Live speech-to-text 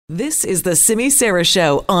This is the Simi Sara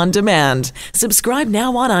Show on demand. Subscribe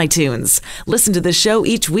now on iTunes. Listen to the show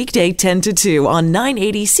each weekday 10 to 2 on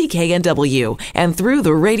 980 CKNW and through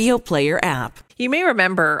the Radio Player app. You may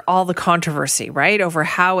remember all the controversy, right, over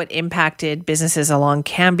how it impacted businesses along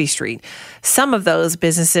Cambie Street. Some of those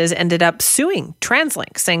businesses ended up suing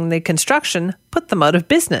TransLink, saying the construction put them out of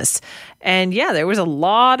business. And yeah, there was a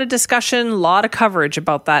lot of discussion, a lot of coverage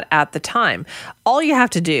about that at the time. All you have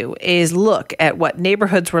to do is look at what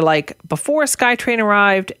neighborhoods were like before SkyTrain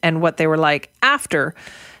arrived and what they were like after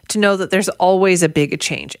to know that there's always a big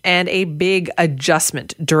change and a big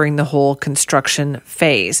adjustment during the whole construction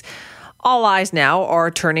phase. All eyes now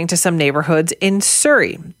are turning to some neighborhoods in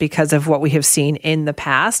Surrey because of what we have seen in the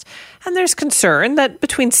past. And there's concern that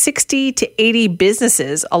between 60 to 80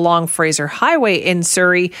 businesses along Fraser Highway in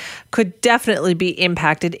Surrey could definitely be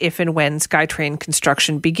impacted if and when SkyTrain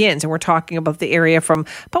construction begins. And we're talking about the area from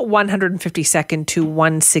about 152nd to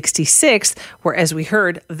 166th, where, as we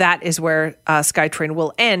heard, that is where SkyTrain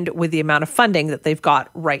will end with the amount of funding that they've got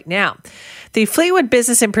right now. The Fleetwood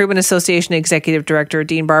Business Improvement Association Executive Director,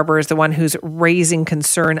 Dean Barber, is the one who's raising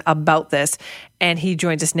concern about this. And he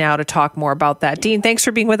joins us now to talk more about that. Dean, thanks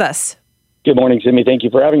for being with us. Good morning, Simi. Thank you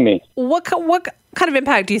for having me. What kind of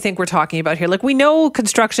impact do you think we're talking about here? Like, we know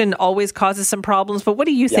construction always causes some problems, but what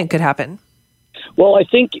do you think could happen? Well, I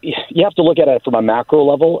think you have to look at it from a macro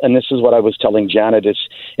level, and this is what I was telling Janet.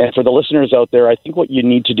 And for the listeners out there, I think what you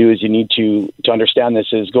need to do is you need to understand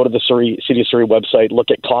this is go to the City of Surrey website, look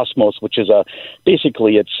at Cosmos, which is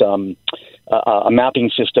basically a mapping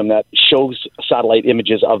system that shows satellite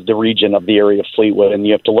images of the region, of the area of Fleetwood, and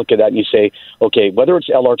you have to look at that and you say, okay, whether it's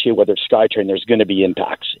LRT or whether it's SkyTrain, there's going to be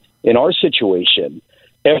impacts. In our situation,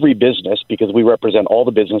 every business, because we represent all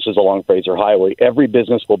the businesses along Fraser Highway, every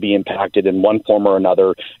business will be impacted in one form or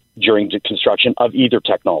another during the construction of either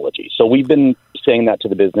technology. So we've been saying that to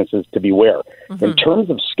the businesses to beware. Mm-hmm. In terms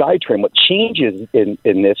of SkyTrain, what changes in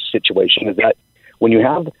this situation is that when you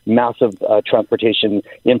have massive transportation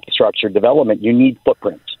infrastructure development, you need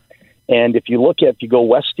footprints. And if you go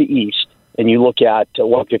west to east and you look at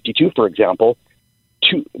 152, for example,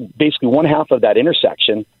 basically one half of that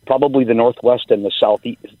intersection, probably the northwest and the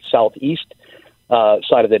southeast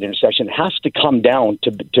side of that intersection, has to come down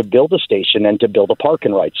to build a station and to build a park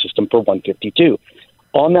and ride system for 152.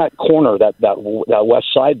 On that corner, that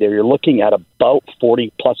west side there, you're looking at about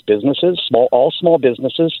 40 plus businesses, all small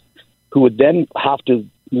businesses, who would then have to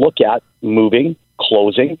look at moving,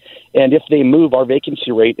 closing, and if they move, our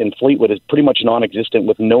vacancy rate in Fleetwood is pretty much non-existent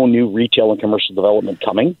with no new retail and commercial development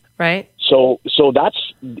coming. Right. So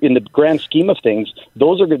that's, in the grand scheme of things,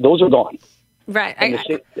 those are gone. Right.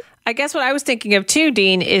 I guess what I was thinking of too,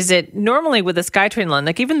 Dean, is that normally with the SkyTrain line,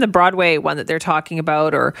 like even the Broadway one that they're talking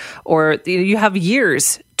about, or you have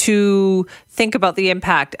years to think about the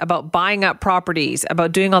impact, about buying up properties,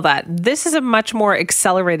 about doing all that. This is a much more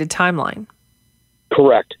accelerated timeline.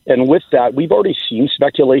 Correct. And with that, we've already seen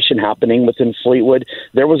speculation happening within Fleetwood.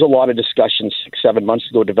 There was a lot of discussion 6-7 months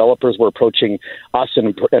ago. Developers were approaching us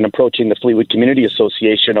and approaching the Fleetwood Community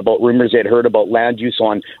Association about rumors they had heard about land use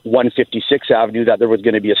on 156 Avenue, that there was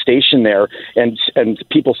going to be a station there. And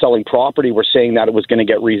people selling property were saying that it was going to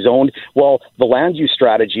get rezoned. Well, the land use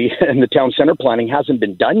strategy and the town center planning hasn't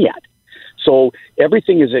been done yet. So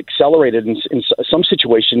everything is accelerated. In some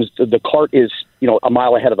situations, the cart is, a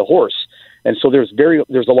mile ahead of the horse. And so there's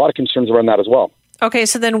a lot of concerns around that as well. Okay,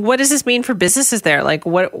 so then what does this mean for businesses there? Like,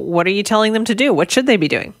 what are you telling them to do? What should they be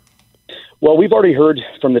doing? Well, we've already heard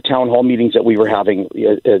from the town hall meetings that we were having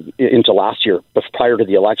into last year, prior to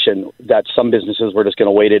the election, that some businesses were just going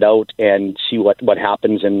to wait it out and see what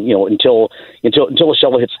happens. And, until a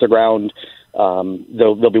shovel hits the ground,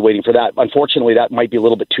 they'll be waiting for that. Unfortunately, that might be a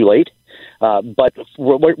little bit too late. But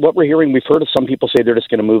what we're hearing, we've heard of some people say they're just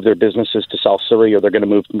going to move their businesses to South Surrey, or they're going to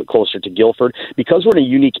move closer to Guildford. Because we're in a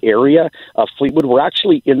unique area of Fleetwood, we're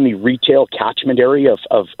actually in the retail catchment area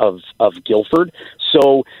of Guildford.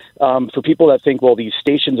 So for people that think, well, these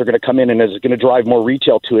stations are going to come in and it's going to drive more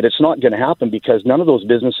retail to it, it's not going to happen, because none of those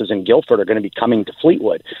businesses in Guildford are going to be coming to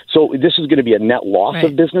Fleetwood. So this is going to be a net loss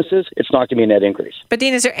of businesses. It's not going to be a net increase. But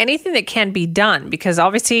Dean, is there anything that can be done? Because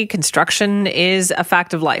obviously construction is a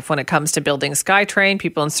fact of life when it comes to building SkyTrain.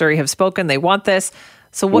 People in Surrey have spoken. They want this.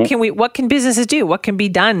 So what can businesses do? What can be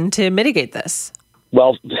done to mitigate this?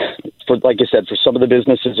 Well, like I said, for some of the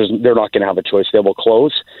businesses, they're not going to have a choice. They will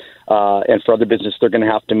close. And for other businesses, they're going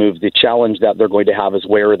to have to move. The challenge that they're going to have is,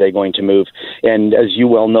 where are they going to move? And as you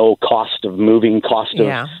well know, cost of moving, cost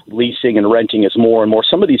of leasing and renting is more and more.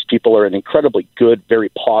 Some of these people are in incredibly good, very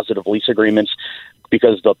positive lease agreements.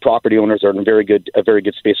 because the property owners are in a very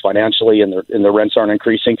good space financially, and the rents aren't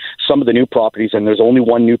increasing. Some of the new properties, and there's only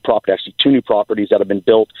one new property, actually two new properties that have been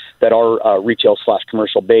built that are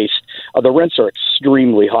retail/commercial based. The rents are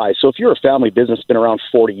extremely high. So if you're a family business, been around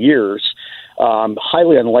 40 years,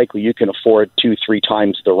 highly unlikely you can afford 2-3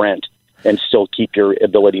 times the rent and still keep your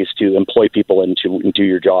abilities to employ people and to do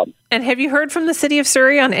your job. And have you heard from the City of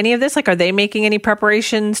Surrey on any of this? Like, are they making any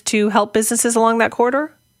preparations to help businesses along that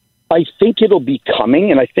corridor? I think it'll be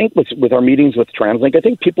coming, and I think with our meetings with TransLink, I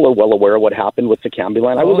think people are well aware of what happened with the Cambie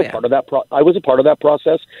line. I was a part of that. I was a part of that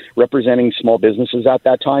process, representing small businesses at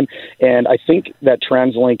that time, and I think that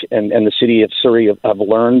TransLink and the City of Surrey have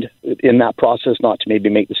learned in that process not to maybe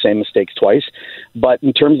make the same mistakes twice. But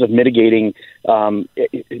in terms of mitigating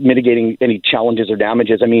any challenges or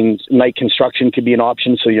damages, I mean, night construction could be an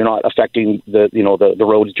option, so you're not affecting the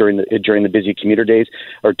roads during the busy commuter days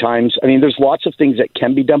or times. I mean, there's lots of things that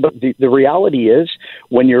can be done, but the reality is,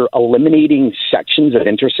 when you're eliminating sections of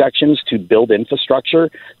intersections to build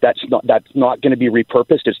infrastructure, that's not going to be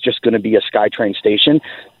repurposed. It's just going to be a SkyTrain station.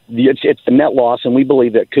 It's the net loss, and we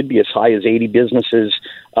believe that could be as high as 80 businesses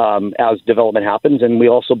as development happens. And we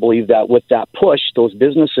also believe that with that push, those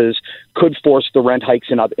businesses could force the rent hikes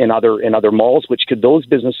in other malls, those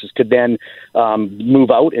businesses could then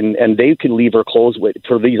move out, and they could leave or close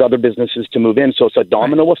for these other businesses to move in. So it's a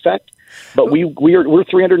domino effect. But we're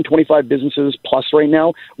 325 businesses plus right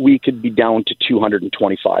now. We could be down to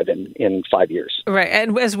 225 in 5 years. Right.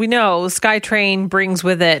 And as we know, SkyTrain brings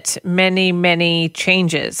with it many, many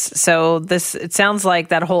changes. So it sounds like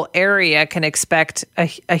that whole area can expect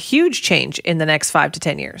a huge change in the next 5 to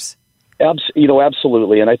 10 years.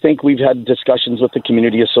 Absolutely. And I think we've had discussions with the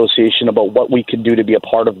community association about what we could do to be a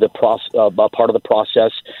part of the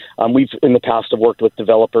process. We've in the past have worked with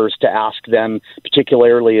developers to ask them,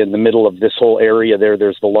 particularly in the middle of this whole area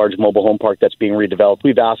there's the large mobile home park that's being redeveloped.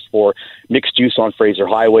 We've asked for mixed use on Fraser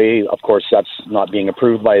Highway. Of course, that's not being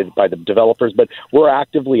approved by the developers, but we're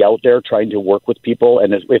actively out there trying to work with people.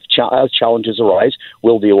 And as challenges arise,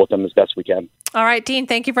 we'll deal with them as best we can. All right, Dean,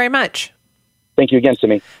 thank you very much. Thank you again,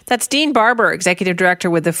 Simi. That's Dean Barber, Executive Director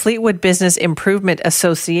with the Fleetwood Business Improvement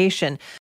Association.